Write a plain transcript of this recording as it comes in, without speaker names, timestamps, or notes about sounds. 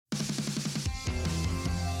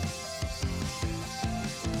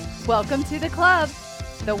Welcome to the club,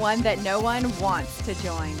 the one that no one wants to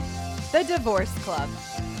join, the Divorce Club.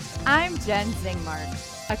 I'm Jen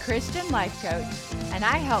Zingmark, a Christian life coach, and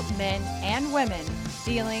I help men and women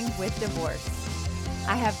dealing with divorce.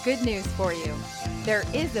 I have good news for you. There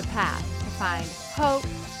is a path to find hope,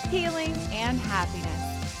 healing, and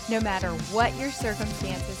happiness, no matter what your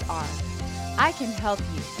circumstances are. I can help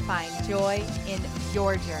you find joy in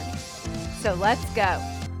your journey. So let's go.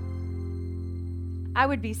 I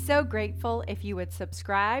would be so grateful if you would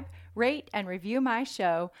subscribe, rate, and review my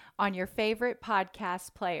show on your favorite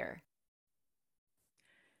podcast player.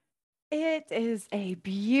 It is a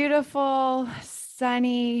beautiful,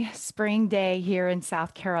 sunny spring day here in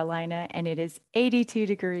South Carolina, and it is 82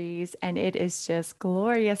 degrees, and it is just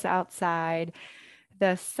glorious outside.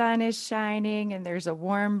 The sun is shining, and there's a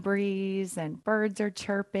warm breeze, and birds are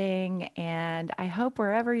chirping, and I hope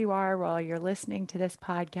wherever you are while you're listening to this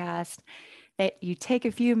podcast, that you take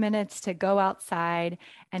a few minutes to go outside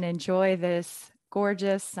and enjoy this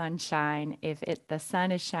gorgeous sunshine the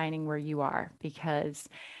sun is shining where you are, because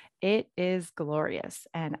it is glorious.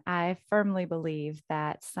 And I firmly believe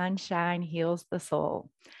that sunshine heals the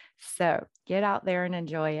soul. So get out there and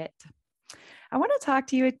enjoy it. I want to talk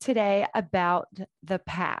to you today about the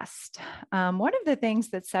past. One of the things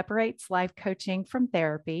that separates life coaching from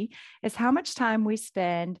therapy is how much time we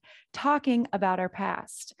spend talking about our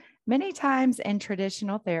past. Many times in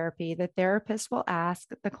traditional therapy, the therapist will ask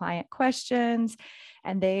the client questions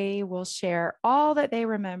and they will share all that they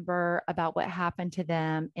remember about what happened to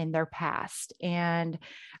them in their past. And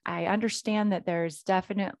I understand that there's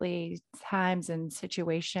definitely times and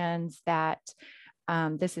situations that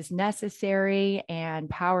this is necessary and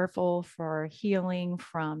powerful for healing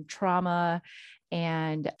from trauma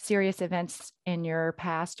and serious events in your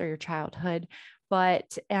past or your childhood.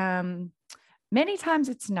 But many times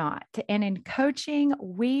it's not. And in coaching,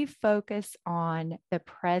 we focus on the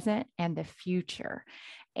present and the future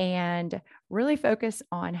and really focus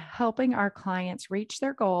on helping our clients reach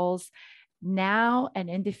their goals now and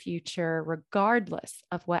in the future, regardless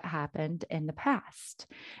of what happened in the past.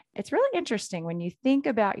 It's really interesting when you think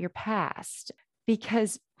about your past,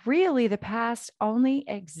 because really the past only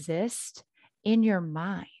exists in your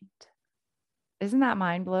mind. Isn't that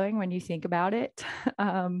mind-blowing when you think about it?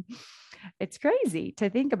 It's crazy to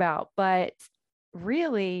think about, but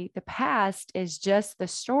really the past is just the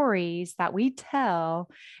stories that we tell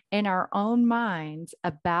in our own minds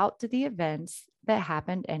about the events that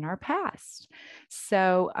happened in our past.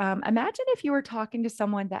 So imagine if you were talking to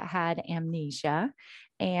someone that had amnesia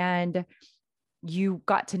and you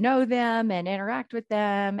got to know them and interact with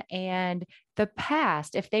them, and the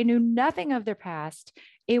past, if they knew nothing of their past,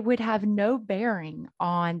 it would have no bearing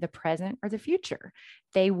on the present or the future.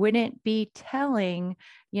 They wouldn't be telling,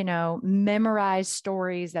 memorized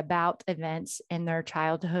stories about events in their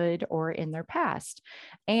childhood or in their past.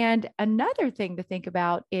 And another thing to think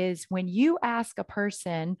about is when you ask a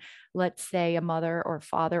person, let's say a mother or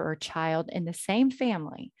father or child in the same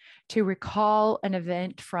family, to recall an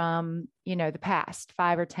event from, the past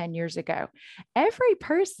 5 or 10 years ago, every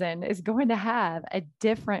person is going to have a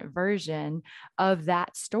different version of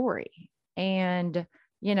that story. And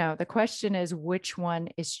the question is, which one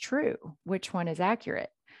is true? Which one is accurate?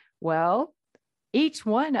 Well, each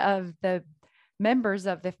one of the members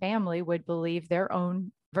of the family would believe their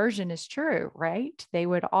own version is true, right? They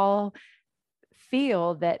would all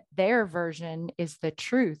feel that their version is the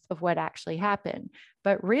truth of what actually happened.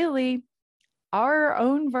 But really, our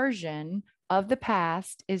own version of the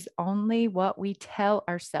past is only what we tell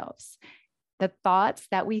ourselves, the thoughts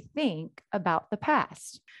that we think about the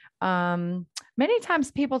past. Many times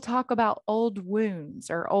people talk about old wounds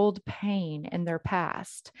or old pain in their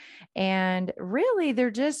past, and really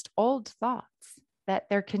they're just old thoughts that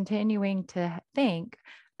they're continuing to think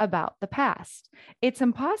about the past. It's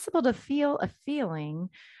impossible to feel a feeling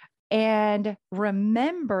and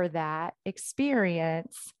remember that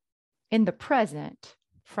experience in the present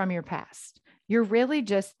from your past. You're really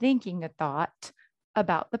just thinking a thought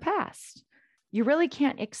about the past. You really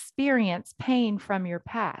can't experience pain from your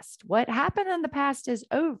past. What happened in the past is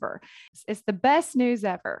over. It's the best news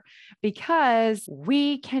ever, because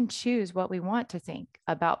we can choose what we want to think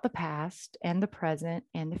about the past and the present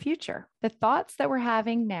and the future. The thoughts that we're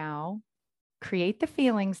having now create the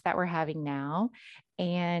feelings that we're having now,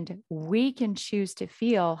 and we can choose to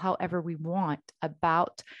feel however we want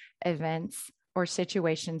about events or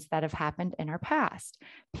situations that have happened in our past.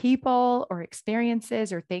 People or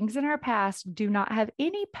experiences or things in our past do not have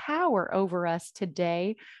any power over us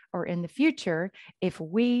today or in the future if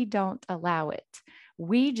we don't allow it.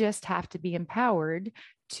 We just have to be empowered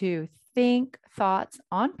to think thoughts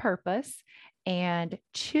on purpose and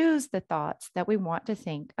choose the thoughts that we want to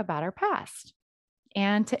think about our past.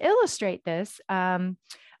 And to illustrate this, I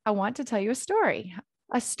want to tell you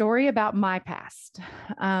a story about my past.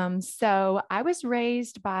 So I was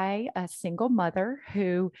raised by a single mother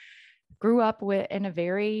who grew up with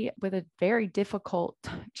a very difficult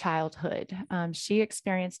childhood. She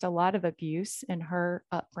experienced a lot of abuse in her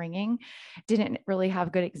upbringing, didn't really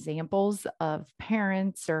have good examples of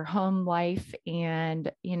parents or home life,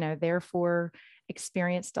 and therefore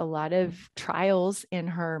experienced a lot of trials in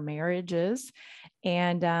her marriages,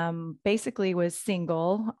 and basically was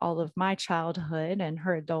single all of my childhood and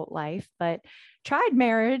her adult life, but tried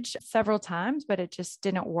marriage several times, but it just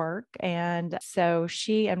didn't work. And so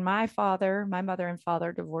she and my mother and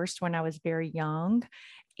father divorced when I was very young.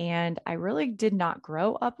 And I really did not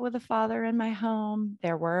grow up with a father in my home.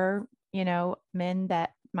 There were, men that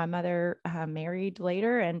my mother married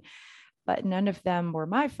later, but none of them were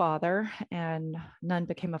my father, and none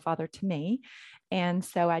became a father to me. And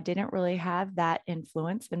so I didn't really have that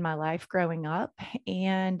influence in my life growing up.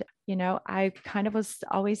 And, I kind of was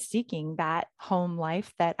always seeking that home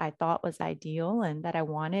life that I thought was ideal and that I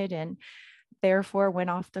wanted. And therefore went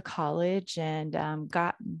off to college and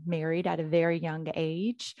got married at a very young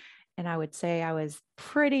age. And I would say I was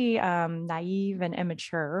pretty naive and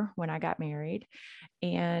immature when I got married,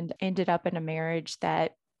 and ended up in a marriage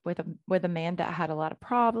that with a man that had a lot of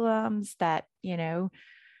problems that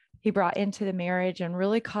he brought into the marriage and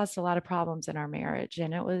really caused a lot of problems in our marriage,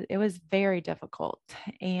 and it was very difficult.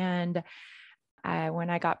 And when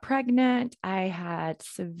I got pregnant, I had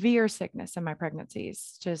severe sickness in my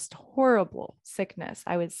pregnancies, just horrible sickness.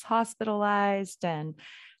 I was hospitalized and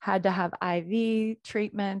had to have IV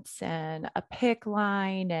treatments and a PICC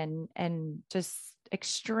line, and just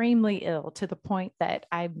extremely ill to the point that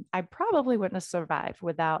I probably wouldn't have survived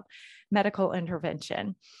without medical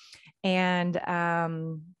intervention. And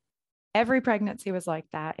every pregnancy was like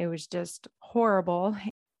that. It was just horrible.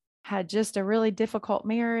 Had just a really difficult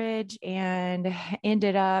marriage and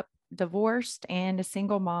ended up divorced and a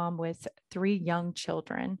single mom with 3 young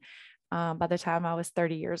children by the time I was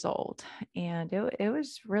 30 years old. And it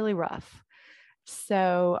was really rough.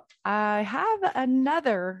 So I have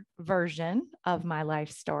another version of my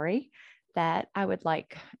life story that I would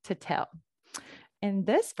like to tell. In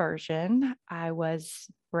this version, I was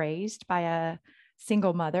raised by a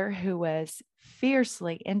single mother who was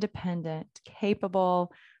fiercely independent,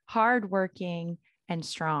 capable, hardworking, and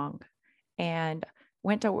strong. And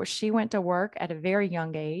she went to work at a very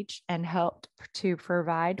young age and helped to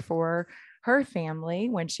provide for her family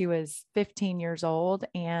when she was 15 years old,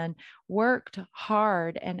 and worked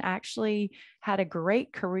hard and actually had a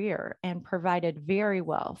great career and provided very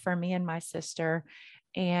well for me and my sister,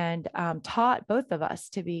 and taught both of us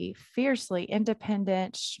to be fiercely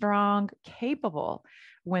independent, strong, capable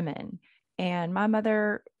women. And my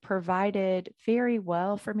mother provided very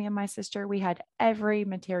well for me and my sister. We had every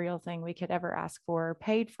material thing we could ever ask for,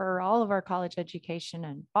 paid for all of our college education,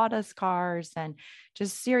 and bought us cars, and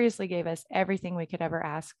just seriously gave us everything we could ever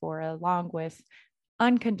ask for, along with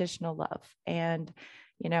unconditional love. And,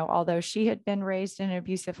 although she had been raised in an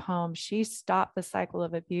abusive home, she stopped the cycle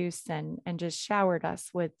of abuse and just showered us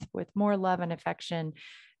with more love and affection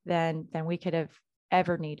than we could have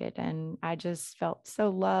ever needed. And I just felt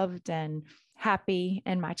so loved and happy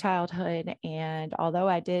in my childhood. And although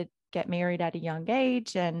I did get married at a young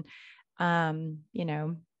age and,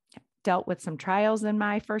 dealt with some trials in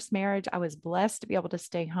my first marriage, I was blessed to be able to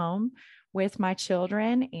stay home with my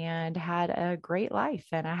children and had a great life.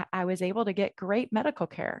 And I was able to get great medical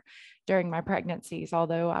care during my pregnancies.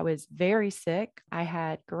 Although I was very sick, I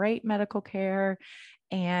had great medical care,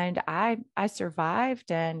 and I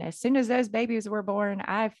survived. And as soon as those babies were born,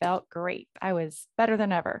 I felt great. I was better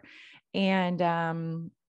than ever. And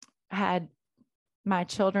had my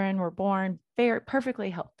children were born very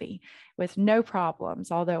perfectly healthy with no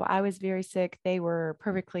problems. Although I was very sick, they were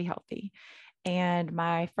perfectly healthy. And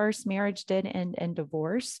my first marriage did end in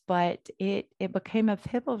divorce, but it became a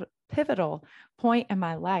pivotal point in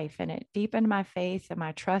my life, and it deepened my faith and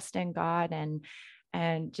my trust in God,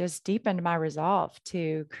 and just deepened my resolve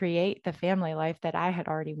to create the family life that I had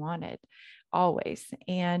already wanted always.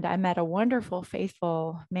 And I met a wonderful,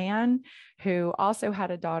 faithful man who also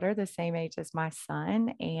had a daughter the same age as my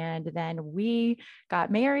son. And then we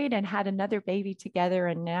got married and had another baby together.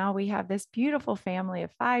 And now we have this beautiful family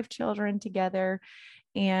of 5 children together.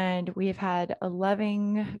 And we've had a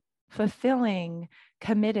loving, fulfilling,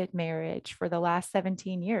 committed marriage for the last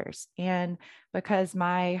 17 years. And because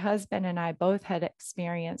my husband and I both had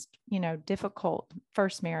experienced, difficult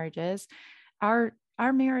first marriages, our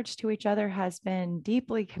our marriage to each other has been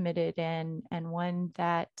deeply committed and one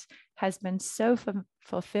that has been so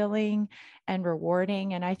fulfilling and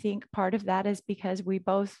rewarding. And I think part of that is because we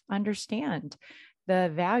both understand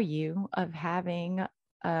the value of having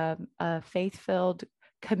a faith-filled,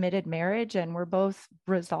 committed marriage, and we're both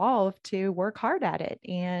resolved to work hard at it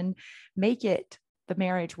and make it the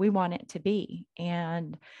marriage we want it to be.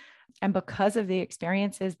 And because of the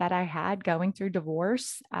experiences that I had going through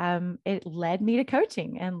divorce, it led me to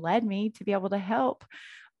coaching and led me to be able to help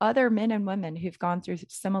other men and women who've gone through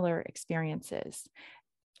similar experiences.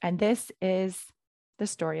 And this is the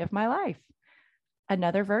story of my life,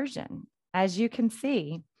 another version. As you can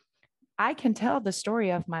see, I can tell the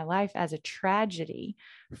story of my life as a tragedy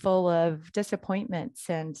full of disappointments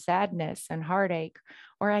and sadness and heartache,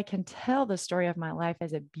 or I can tell the story of my life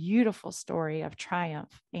as a beautiful story of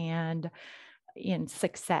triumph and in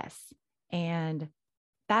success. And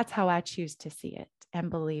that's how I choose to see it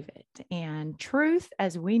and believe it. And truth,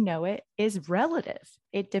 as we know it, is relative.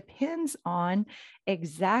 It depends on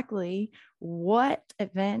exactly what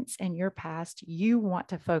events in your past you want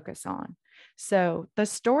to focus on. So the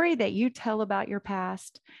story that you tell about your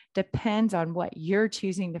past depends on what you're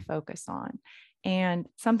choosing to focus on. And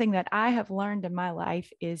something that I have learned in my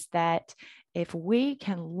life is that if we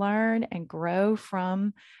can learn and grow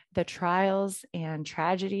from the trials and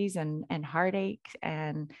tragedies and heartache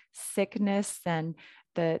and sickness and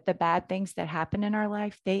the bad things that happen in our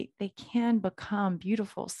life, they can become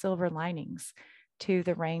beautiful silver linings to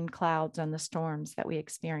the rain clouds and the storms that we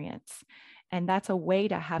experience. And that's a way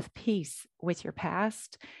to have peace with your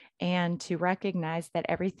past and to recognize that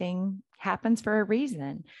everything happens for a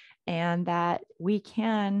reason and that we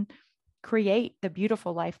can create the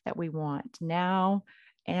beautiful life that we want now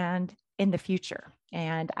and in the future.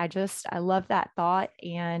 And I love that thought.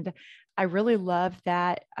 And I really love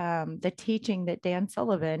that the teaching that Dan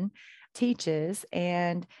Sullivan teaches.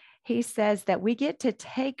 And he says that we get to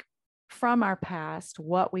take from our past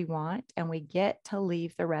what we want and we get to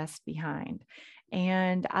leave the rest behind.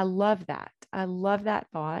 And I love that. I love that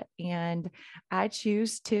thought. And I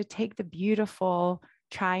choose to take the beautiful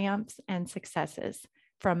triumphs and successes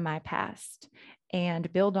from my past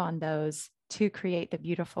and build on those to create the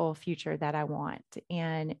beautiful future that I want.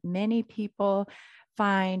 And many people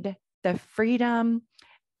find the freedom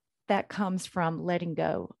that comes from letting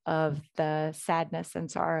go of the sadness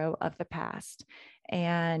and sorrow of the past.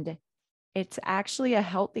 And it's actually a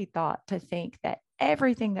healthy thought to think that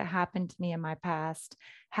everything that happened to me in my past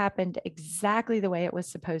happened exactly the way it was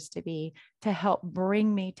supposed to be to help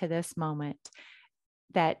bring me to this moment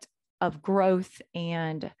that of growth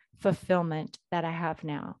and fulfillment that I have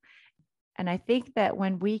now. And I think that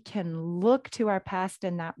when we can look to our past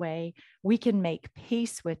in that way, we can make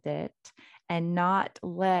peace with it and not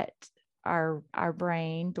let our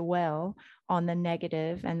brain dwell on the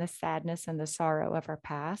negative and the sadness and the sorrow of our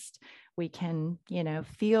past. We can,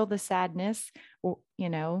 feel the sadness,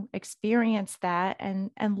 experience that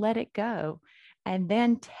and let it go. And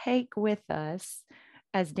then take with us,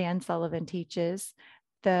 as Dan Sullivan teaches,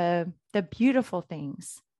 the beautiful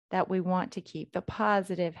things that we want to keep, the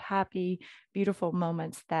positive, happy, beautiful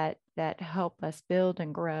moments that help us build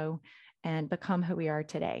and grow and become who we are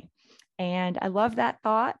today. And I love that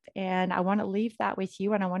thought. And I want to leave that with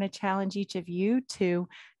you. And I want to challenge each of you to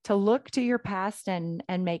look to your past and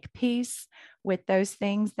make peace with those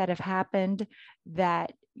things that have happened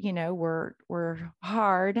that, were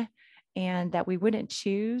hard and that we wouldn't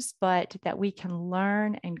choose, but that we can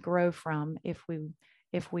learn and grow from if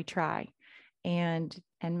we try and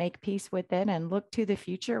make peace with it and look to the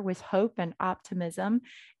future with hope and optimism.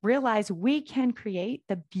 Realize we can create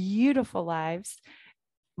the beautiful lives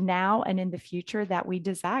now and in the future that we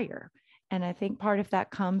desire. And I think part of that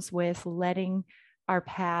comes with letting our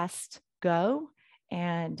past go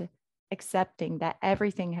and accepting that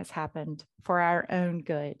everything has happened for our own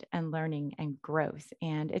good and learning and growth.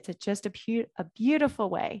 And it's just a beautiful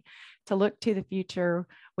way to look to the future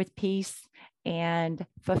with peace and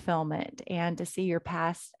fulfillment and to see your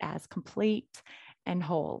past as complete and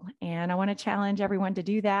whole. And I want to challenge everyone to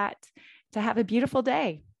do that, to have a beautiful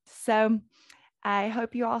day. So I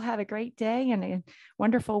hope you all have a great day and a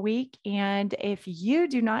wonderful week. And if you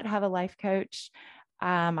do not have a life coach,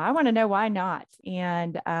 I want to know why not.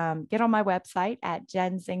 And get on my website at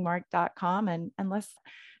jenzingmark.com and let's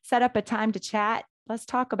set up a time to chat. Let's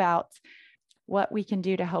talk about what we can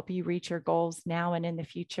do to help you reach your goals now and in the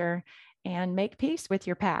future and make peace with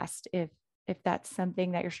your past if that's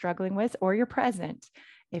something that you're struggling with, or your present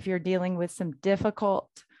if you're dealing with some difficult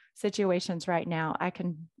situations right now, I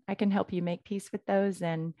can help you make peace with those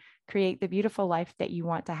and create the beautiful life that you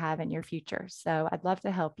want to have in your future. So I'd love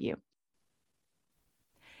to help you.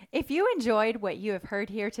 If you enjoyed what you have heard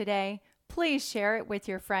here today, please share it with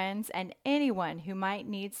your friends and anyone who might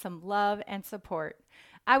need some love and support.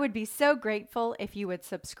 I would be so grateful if you would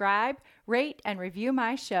subscribe, rate, and review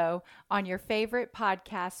my show on your favorite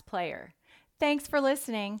podcast player. Thanks for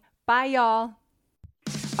listening. Bye, y'all.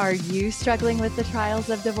 Are you struggling with the trials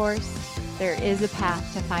of divorce? There is a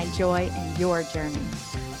path to find joy in your journey.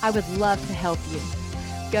 I would love to help you.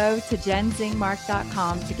 Go to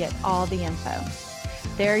jenzingmark.com to get all the info.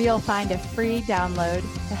 There you'll find a free download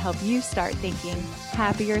to help you start thinking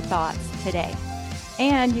happier thoughts today.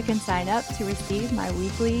 And you can sign up to receive my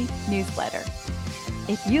weekly newsletter.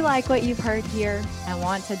 If you like what you've heard here and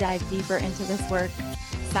want to dive deeper into this work,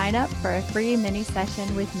 sign up for a free mini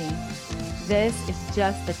session with me. This is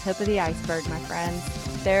just the tip of the iceberg, my friends.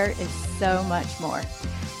 There is so much more.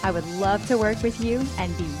 I would love to work with you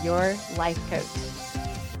and be your life coach.